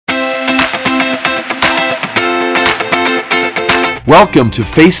Welcome to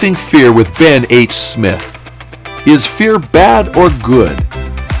Facing Fear with Ben H. Smith. Is fear bad or good?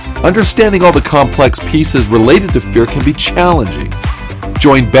 Understanding all the complex pieces related to fear can be challenging.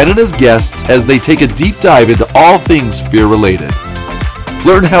 Join Ben and his guests as they take a deep dive into all things fear-related.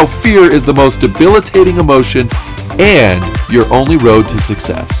 Learn how fear is the most debilitating emotion and your only road to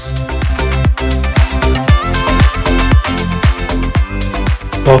success.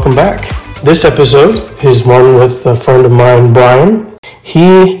 Welcome back. This episode is one with a friend of mine, Bryan.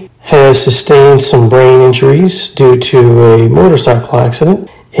 He has sustained some brain injuries due to a motorcycle accident,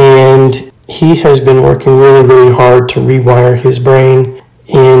 and he has been working really hard to rewire his brain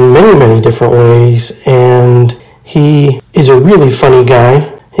in many different ways, and he is a really funny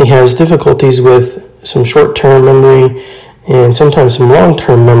guy. He has difficulties with some short-term memory and sometimes some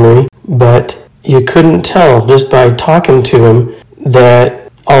long-term memory, but you couldn't tell just by talking to him that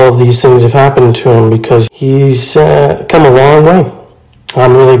all of these things have happened to him because he's come a long way.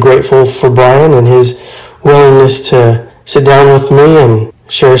 I'm really grateful for Bryan and his willingness to sit down with me and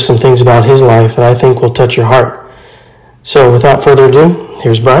share some things about his life that I think will touch your heart. So without further ado,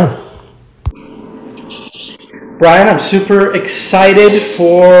 here's Bryan. Bryan, I'm super excited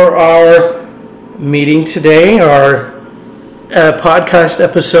for our meeting today, our podcast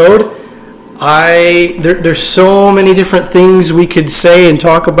episode. There's so many different things we could say and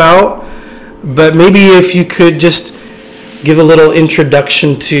talk about, but maybe if you could just give a little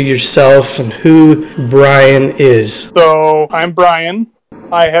introduction to yourself and who Bryan is. So I'm Bryan.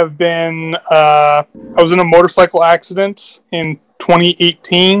 I was in a motorcycle accident in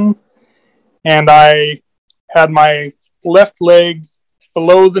 2018, and I had my left leg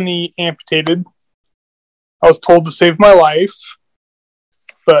below the knee amputated. I was told to save my life,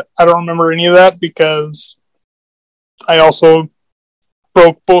 but I don't remember any of that because I also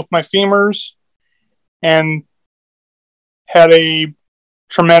broke both my femurs and had a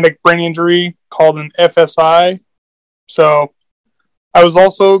traumatic brain injury called an FSI. So I was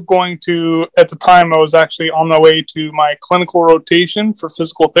also at the time I was actually on my way to my clinical rotation for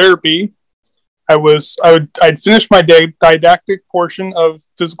physical therapy. I'd finished my didactic portion of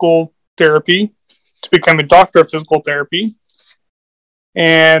physical therapy to become a doctor of physical therapy.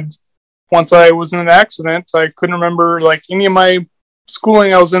 And once I was in an accident, I couldn't remember any of my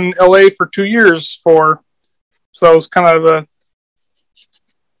schooling. I was in LA for 2 years so that was kind of a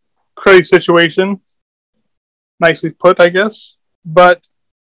crazy situation. Nicely put, I guess. But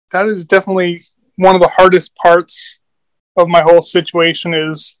that is definitely one of the hardest parts of my whole situation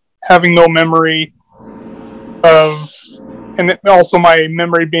is having no memory and also my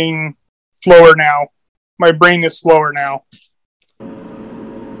memory being slower now. My brain is slower now.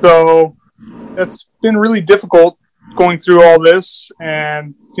 So it's been really difficult going through all this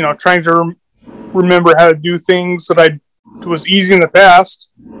and, trying to remember how to do things that was easy in the past,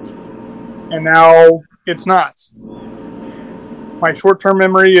 and now it's not. My short-term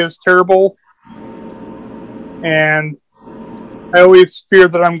memory is terrible, and I always fear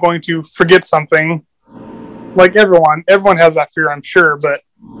that I'm going to forget something. Like everyone has that fear, I'm sure, but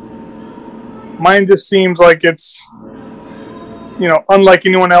mine just seems like it's unlike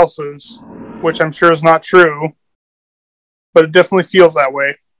anyone else's, which I'm sure is not true, but it definitely feels that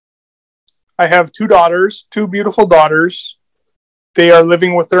way. I have two beautiful daughters. They are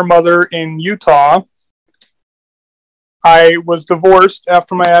living with their mother in Utah. I was divorced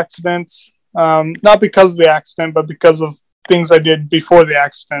after my accident, not because of the accident, but because of things I did before the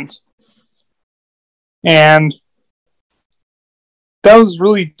accident. And that was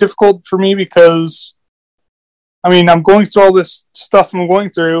really difficult for me because I'm going through all this stuff I'm going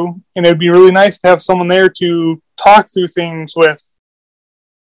through, and it'd be really nice to have someone there to talk through things with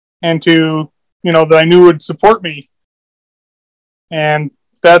and to, that I knew would support me. And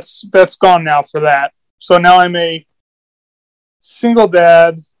that's gone now for that. So now I'm a single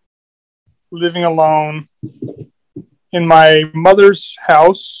dad living alone in my mother's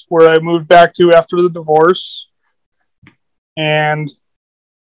house where I moved back to after the divorce. And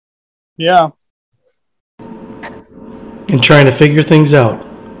yeah. And trying to figure things out.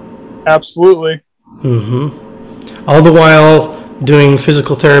 Absolutely. Mm-hmm. All the while doing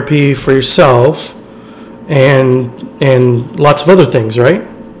physical therapy for yourself and lots of other things, right?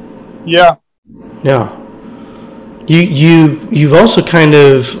 Yeah. Yeah. You've also kind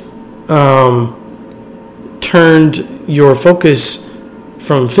of turned your focus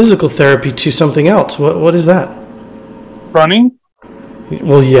from physical therapy to something else. What is that? Running?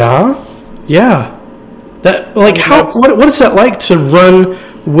 Well, yeah. That what is that like to run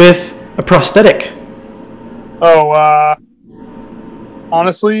with a prosthetic?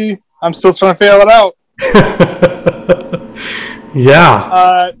 Honestly, I'm still trying to figure that out.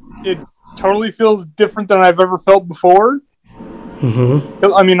 Yeah. It totally feels different than I've ever felt before.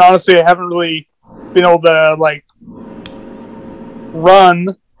 Mm-hmm. I mean, honestly, I haven't really been able to like run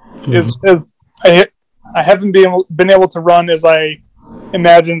as I haven't been able to run as I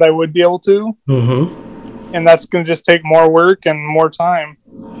imagined I would be able to, and that's going to just take more work and more time.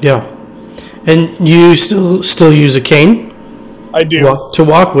 Yeah. And you still use a cane? I do. To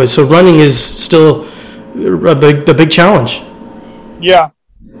walk with. So running is still a big challenge. Yeah.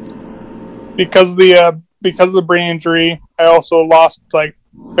 Because of the brain injury, I also lost like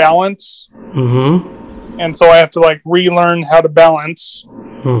balance. And so I have to like relearn how to balance,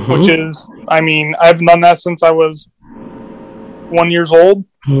 which is, I mean, I haven't done that since I was 1 year old.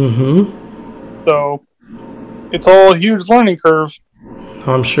 So it's all a huge learning curve.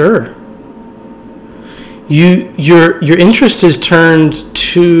 I'm sure. Your interest is turned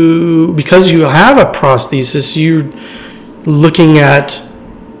to, because you have a prosthesis, you're looking at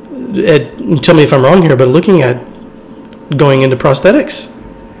tell me if I'm wrong here, but looking at going into prosthetics.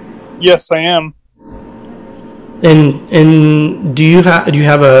 Yes, I am. And do you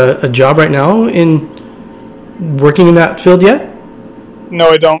have a job right now in working in that field yet? No,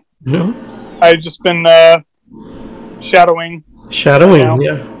 I don't. No. I've just been shadowing. Shadowing,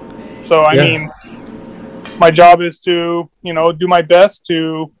 yeah. So I mean, my job is to do my best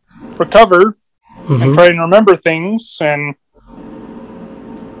to recover and try and remember things, and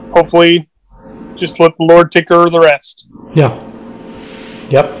hopefully just let the Lord take care of the rest. Yeah.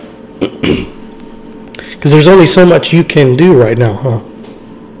 Yep. Because there's only so much you can do right now, huh?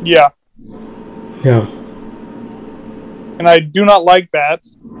 Yeah. Yeah. And I do not like that.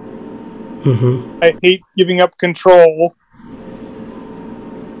 I hate giving up control.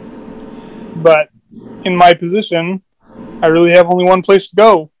 But in my position, I really have only one place to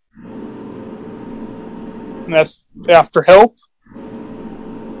go. And that's after help.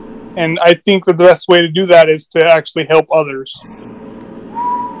 And I think that the best way to do that is to actually help others.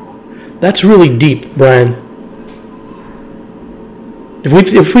 That's really deep, Bryan. If we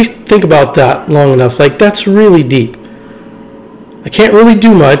think about that long enough, like, that's really deep. I can't really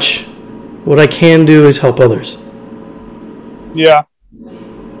do much. What I can do is help others. Yeah.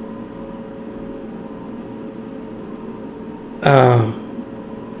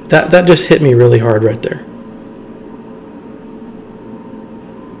 That just hit me really hard right there.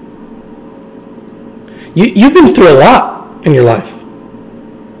 You've been through a lot in your life.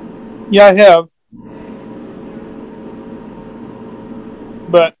 Yeah, I have.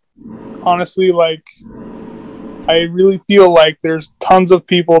 But honestly, like, I really feel like there's tons of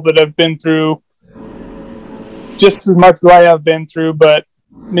people that have been through just as much as I have been through, but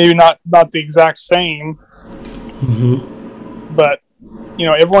maybe not the exact same. But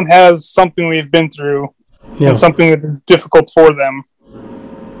everyone has something they've been through, and something that is difficult for them.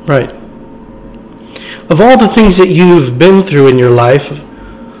 Right. Of all the things that you've been through in your life,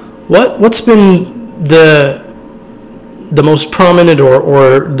 what's been the most prominent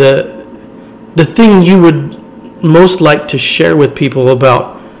or the thing you would most like to share with people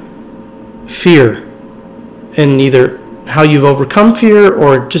about fear, and either how you've overcome fear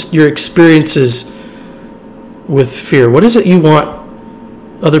or just your experiences with fear? What is it you want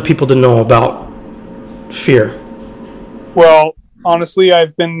other people to know about fear? Well, honestly,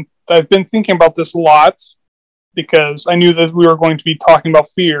 I've been thinking about this a lot because I knew that we were going to be talking about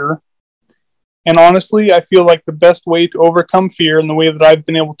fear. And honestly, I feel like the best way to overcome fear, and the way that I've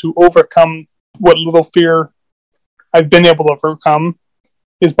been able to overcome what little fear I've been able to overcome,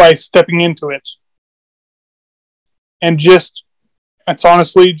 is by stepping into it. And it's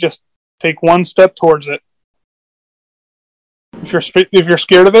honestly just take one step towards it. If you're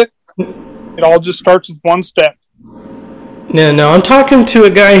scared of it, it all just starts with one step. No, I'm talking to a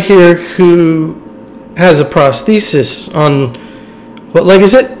guy here who has a prosthesis on, what leg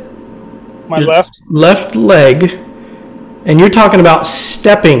is it? My left. Left leg. And you're talking about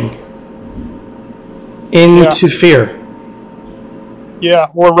stepping into fear. Yeah,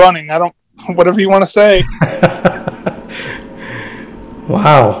 or running. Whatever you want to say.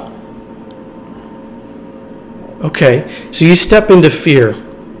 Wow. Okay, so you step into fear.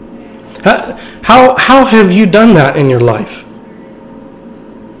 How have you done that in your life?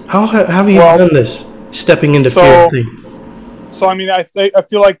 How have you done this, stepping into fear thing? So, I mean, I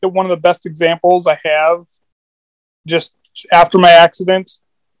feel like one of the best examples I have, just after my accident,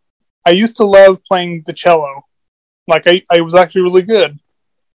 I used to love playing the cello. Like, I was actually really good.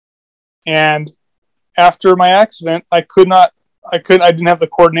 And after my accident, I didn't have the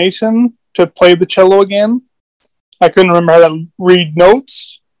coordination to play the cello again. I couldn't remember how to read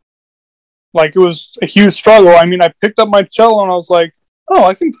notes. Like, it was a huge struggle. I mean, I picked up my cello and I was like, oh,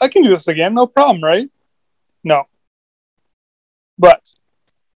 I can do this again, no problem, right? No.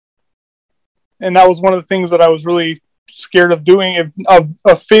 And that was one of the things that I was really scared of doing,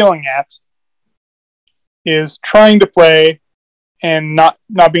 of failing at, is trying to play and not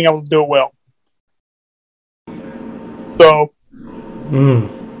being able to do it well. So,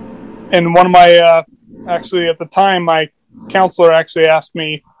 and one of my, actually at the time, my counselor actually asked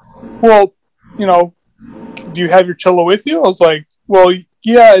me, well, do you have your cello with you? I was like, well,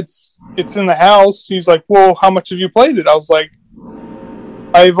 yeah, it's in the house. He's like, well, how much have you played it? I was like,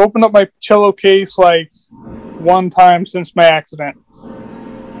 I've opened up my cello case like one time since my accident.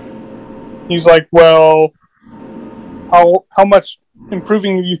 He's like, well, how much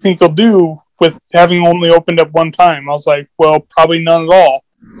improving do you think you'll do with having only opened up one time? I was like, well, probably none at all.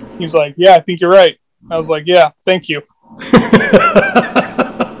 He's like, yeah, I think you're right. I was like, yeah, thank you.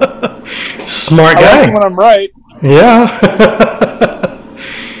 Smart guy. I like when I'm right. Yeah.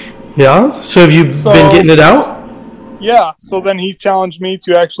 Yeah. So have you been getting it out? Yeah. So then he challenged me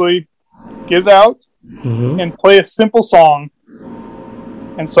to actually get it out and play a simple song.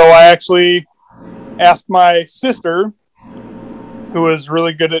 And so I actually asked my sister, who was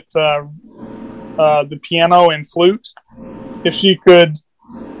really good at the piano and flute, if she could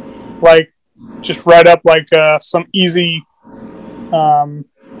just write up some easy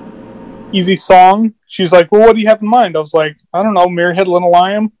song. She's like, well, what do you have in mind? I was like, I don't know, Mary Had a Little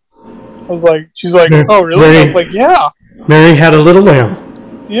Lamb. She's like, oh, really? I was like, yeah. Mary Had a Little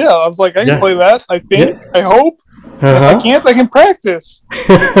Lamb. Yeah, I was like, I can play that, I think. Yeah. I hope. If I can't, I can practice.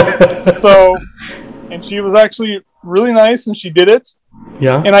 And she was actually really nice, and she did it.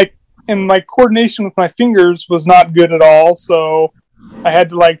 Yeah. And my coordination with my fingers was not good at all, so I had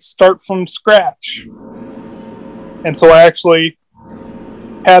to start from scratch. And so I actually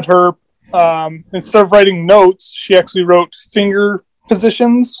had her, instead of writing notes, she actually wrote finger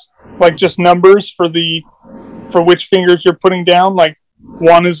positions, just numbers for which fingers you're putting down. Like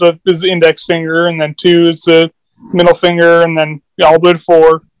 1 is the index finger, and then 2 is the middle finger, and then all the way to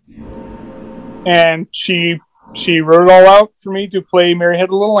 4. And she wrote it all out for me to play Mary Had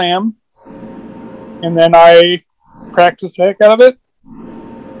a Little Lamb. And then I practiced the heck out of it.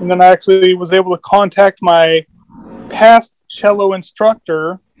 And then I actually was able to contact my past cello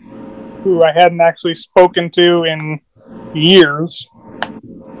instructor, who I hadn't actually spoken to in years.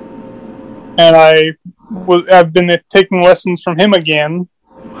 And I've been taking lessons from him again.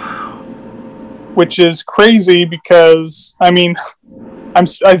 Which is crazy because, I mean, I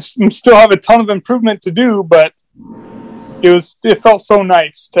still have a ton of improvement to do, but it felt so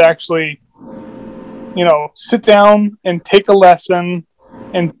nice to actually, sit down and take a lesson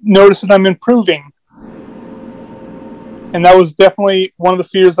and notice that I'm improving. And that was definitely one of the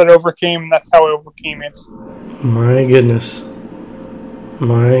fears that I overcame, and that's how I overcame it. My goodness.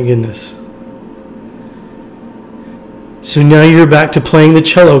 So now you're back to playing the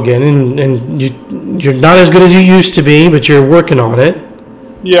cello again, and you're not as good as you used to be, but you're working on it.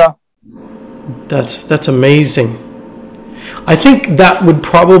 Yeah. That's amazing. I think that would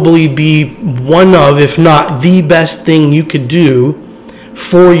probably be one of, if not the best thing you could do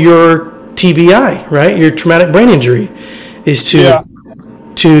for your TBI, right? Your traumatic brain injury, is to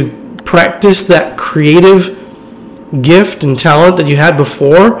practice that creative gift and talent that you had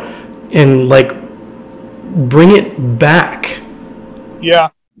before, and bring it back. Yeah.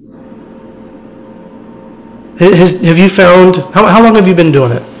 Have you found, how long have you been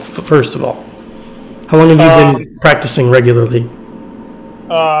doing it, first of all? How long have you been practicing regularly?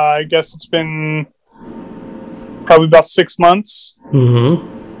 I guess it's been probably about 6 months.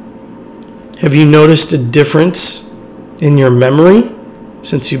 Mm-hmm. Have you noticed a difference in your memory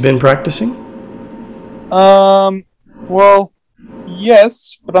since you've been practicing? Well,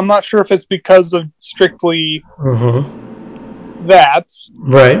 yes, but I'm not sure if it's because of strictly that.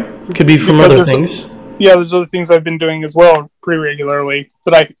 Right. Could be from other things. There's other things I've been doing as well pretty regularly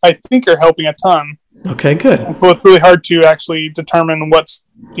that I think are helping a ton. Okay, good. And so it's really hard to actually determine what's,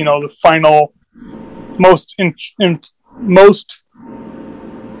 the final most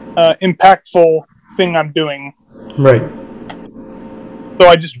impactful thing I'm doing. Right. So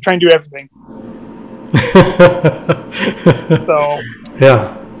I just try and do everything. So.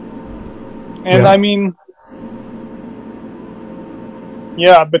 Yeah. And I mean,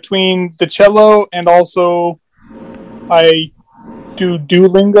 between the cello and also I do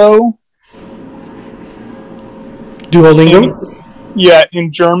Duolingo. In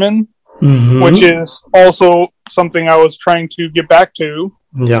German, which is also something I was trying to get back to.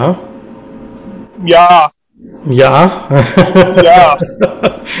 Yeah.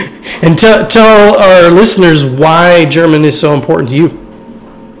 And tell our listeners why German is so important to you.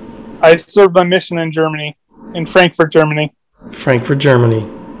 I served my mission in Germany, in Frankfurt, Germany. Frankfurt, Germany.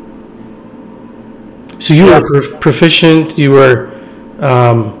 So you were proficient. You were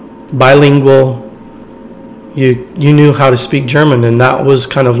bilingual. You knew how to speak German, and that was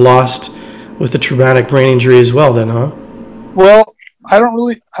kind of lost with the traumatic brain injury as well. Then, huh? Well, I don't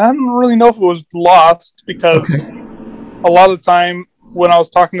really know if it was lost because a lot of the time when I was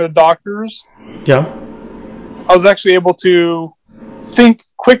talking to the doctors, I was actually able to think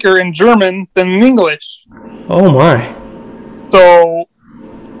quicker in German than in English. Oh my! So,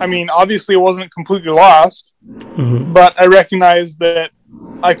 I mean, obviously it wasn't completely lost, but I recognized that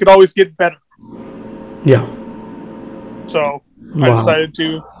I could always get better. Yeah. So I decided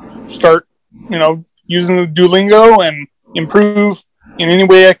to start, using the Duolingo and improve in any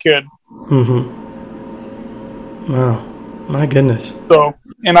way I could. Wow. My goodness. So,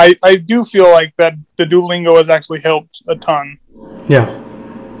 and I do feel like that the Duolingo has actually helped a ton. Yeah.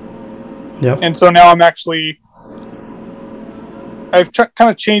 Yep. And so now I've kind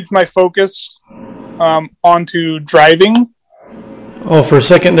of changed my focus onto driving. Oh, for a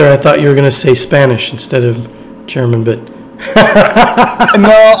second there, I thought you were going to say Spanish instead of German, but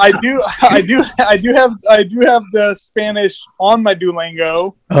no, I do have the Spanish on my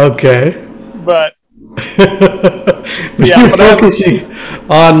Duolingo. Okay. But you're focusing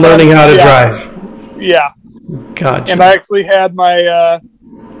on learning how to drive. Yeah. Gotcha. And I actually had my.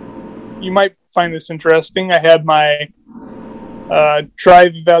 You might find this interesting. I had my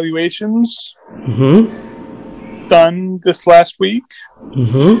drive evaluations done this last week,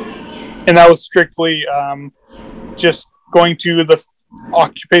 and that was strictly just going to the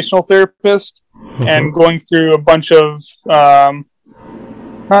occupational therapist and going through a bunch of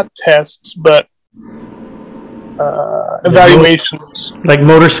not tests but evaluations, like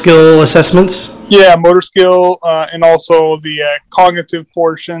motor skill assessments. Yeah, motor skill, and also the cognitive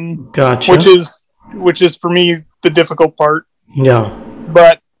portion. Gotcha. Which is for me the difficult part. Yeah.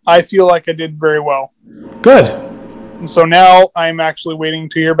 But I feel like I did very well. Good. And so now I'm actually waiting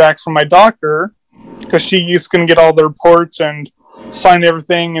to hear back from my doctor because she's going to get all the reports and sign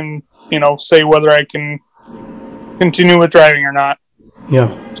everything and say whether I can continue with driving or not. Yeah.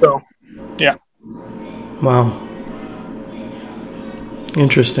 So, yeah. Wow.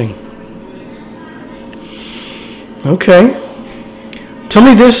 Interesting. Okay. Tell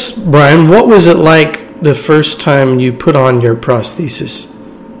me this, Bryan. What was it like the first time you put on your prosthesis?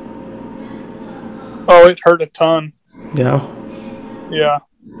 Oh, it hurt a ton. Yeah. Yeah.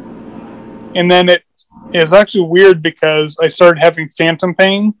 And then it is actually weird because I started having phantom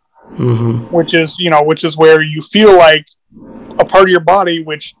pain, which is where you feel like a part of your body,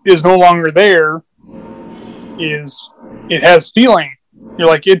 which is no longer there, it has feeling. You're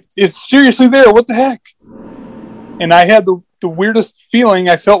like, it is seriously there. What the heck? And I had the weirdest feeling.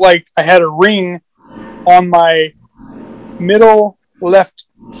 I felt like I had a ring on my middle left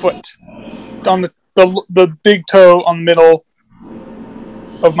foot, on the big toe on the middle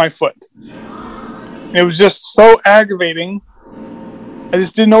of my foot. And it was just so aggravating. I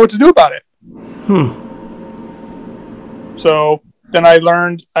just didn't know what to do about it. So then I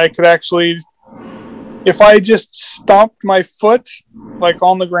learned I could actually, if I just stomped my foot like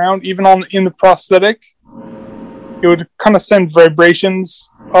on the ground, even in the prosthetic, it would kind of send vibrations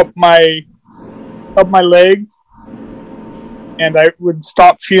up my leg, and I would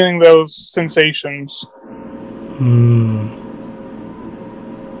stop feeling those sensations.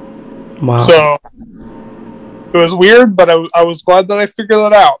 Wow. So it was weird, but I was glad that I figured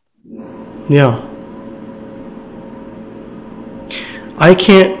that out. Yeah. I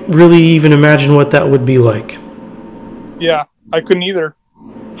can't really even imagine what that would be like. Yeah, I couldn't either.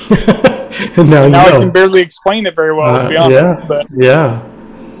 now I can barely explain it very well, to be honest. Yeah.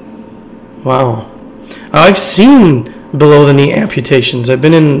 Wow. I've seen below the knee amputations. I've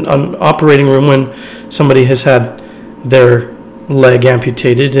been in an operating room when somebody has had their leg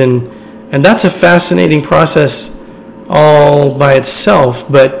amputated, and that's a fascinating process all by itself.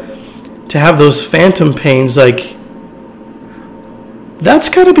 But to have those phantom pains, like, that's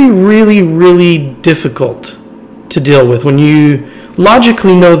got to be really, really difficult to deal with when you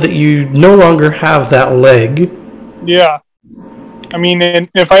logically know that you no longer have that leg. Yeah. I mean, and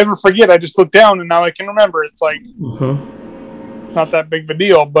if I ever forget, I just look down and now I can remember. It's like not that big of a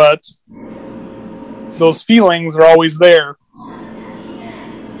deal, but those feelings are always there.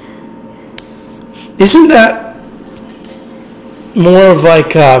 Isn't that more of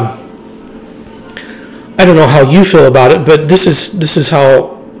like I don't know how you feel about it, but this is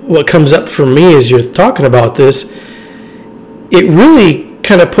how what comes up for me as you're talking about this. It really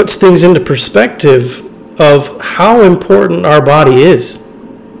kind of puts things into perspective of how important our body is.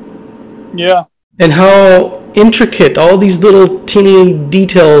 Yeah. And how intricate all these little teeny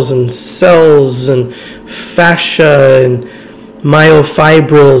details and cells and fascia and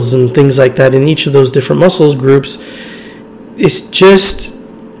myofibrils and things like that in each of those different muscles groups. It's just,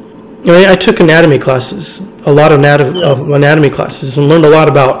 I took anatomy classes, a lot of anatomy classes, and learned a lot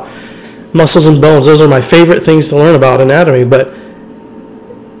about muscles and bones. Those are my favorite things to learn about anatomy, but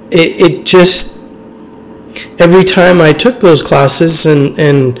it just, every time I took those classes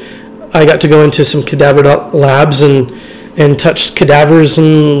and I got to go into some cadaver labs and touch cadavers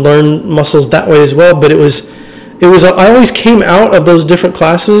and learn muscles that way as well. But it was I always came out of those different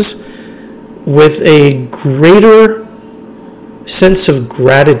classes with a greater sense of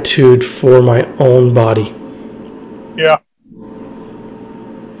gratitude for my own body. Yeah.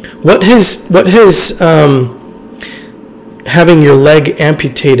 What has having your leg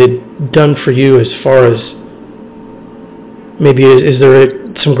amputated done for you, as far as maybe is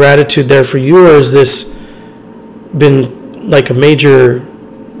there some gratitude there for you, or has this been like a major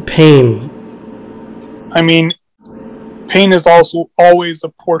pain? I mean, pain is also always a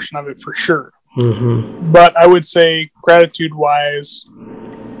portion of it for sure. Mm-hmm. But I would say gratitude-wise,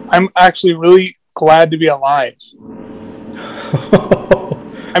 I'm actually really glad to be alive.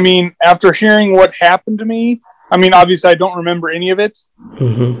 I mean, after hearing what happened to me, I mean, obviously I don't remember any of it,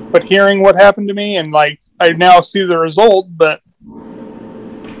 mm-hmm. but hearing what happened to me and like I now see the result, but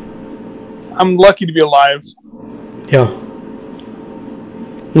I'm lucky to be alive. Yeah.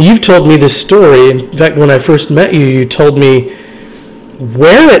 You've told me this story. In fact, when I first met you, you told me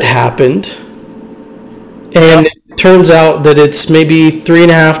where it happened, and it turns out that it's maybe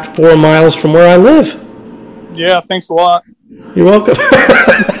 3.5 to 4 miles from where I live. Yeah, thanks a lot. You're welcome.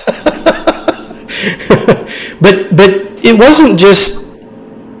 But it wasn't just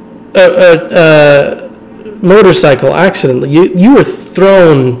a motorcycle accident. You were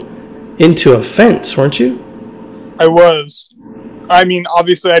thrown into a fence, weren't you? I was. I mean,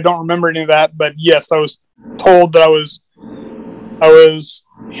 obviously I don't remember any of that, but yes, I was told that I was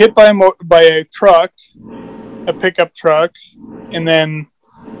hit by a truck, a pickup truck, and then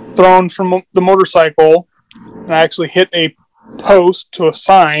thrown from the motorcycle, and I actually hit a post to a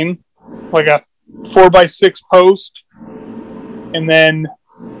sign, like a 4x6 post, and then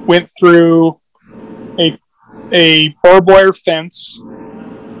went through a barbed wire fence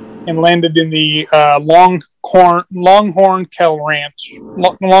and landed in the Longhorn Cattle Ranch,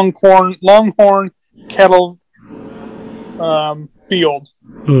 Longhorn Cattle field.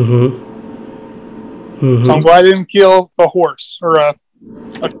 Mm-hmm. Mm-hmm. So I'm glad I didn't kill a horse or a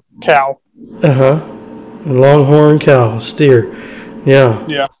cow. Uh-huh. A longhorn cow, steer. Yeah.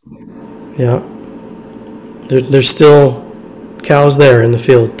 Yeah. Yeah. There's still cows there in the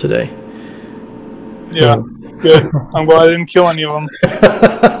field today. Yeah. Good. I'm glad I didn't kill any of them.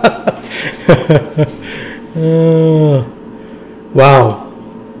 Wow.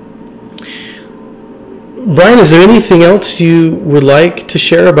 Bryan, is there anything else you would like to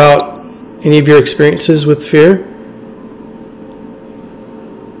share about any of your experiences with fear?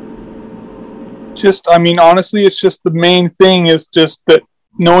 I mean, honestly, it's just the main thing is just that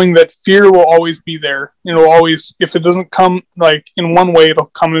knowing that fear will always be there. It'll always, if it doesn't come like in one way, it'll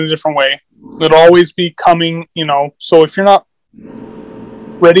come in a different way. It'll always be coming, so if you're not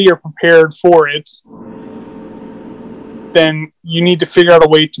ready or prepared for it, then you need to figure out a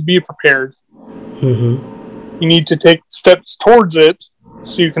way to be prepared. Mm-hmm. You need to take steps towards it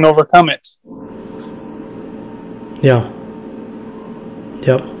so you can overcome it. Yeah.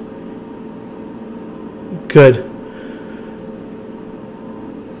 Yep. Good.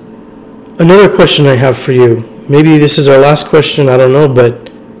 Another question I have for you. Maybe this is our last question, I don't know, but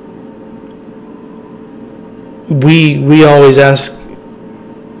we always ask,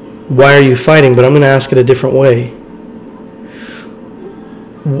 why are you fighting? But I'm going to ask it a different way.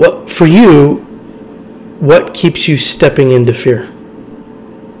 What for you, what keeps you stepping into fear?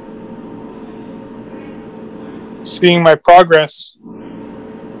 Seeing my progress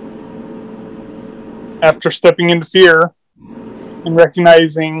after stepping into fear and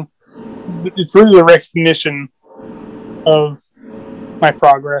recognizing, it's really the recognition of my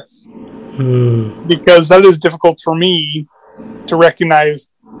progress. Because that is difficult for me to recognize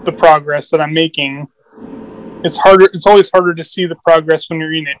the progress that I'm making. It's always harder to see the progress when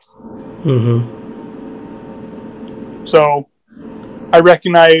you're in it. Mm-hmm. So I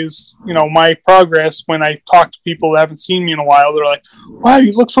recognize, my progress when I talk to people that haven't seen me in a while. They're like, wow,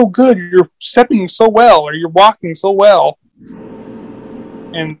 you look so good. You're stepping so well, or you're walking so well.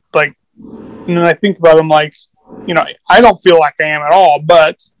 And then I think about it, I'm like, I don't feel like I am at all,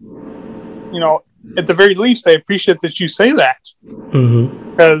 but, at the very least, I appreciate that you say that.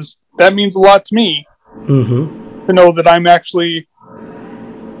 Mm-hmm. Because that means a lot to me. Mm-hmm. To know that I'm actually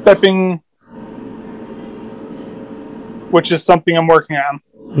stepping, which is something I'm working on.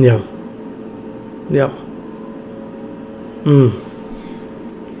 Yeah. Yeah.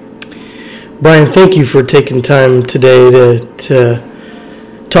 Bryan, thank you for taking time today to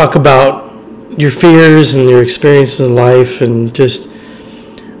talk about your fears and your experiences in life, and just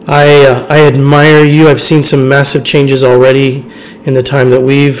I admire you. I've seen some massive changes already in the time that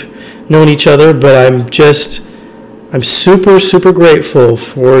we've known each other, but I'm super, super grateful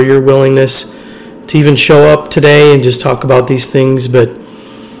for your willingness to even show up today and just talk about these things. But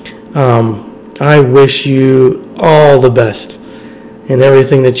I wish you all the best in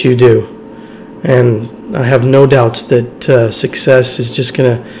everything that you do. And I have no doubts that success is just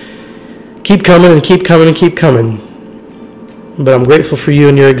going to keep coming and keep coming and keep coming. But I'm grateful for you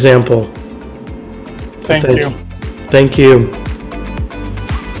and your example. Thank you. Thank you.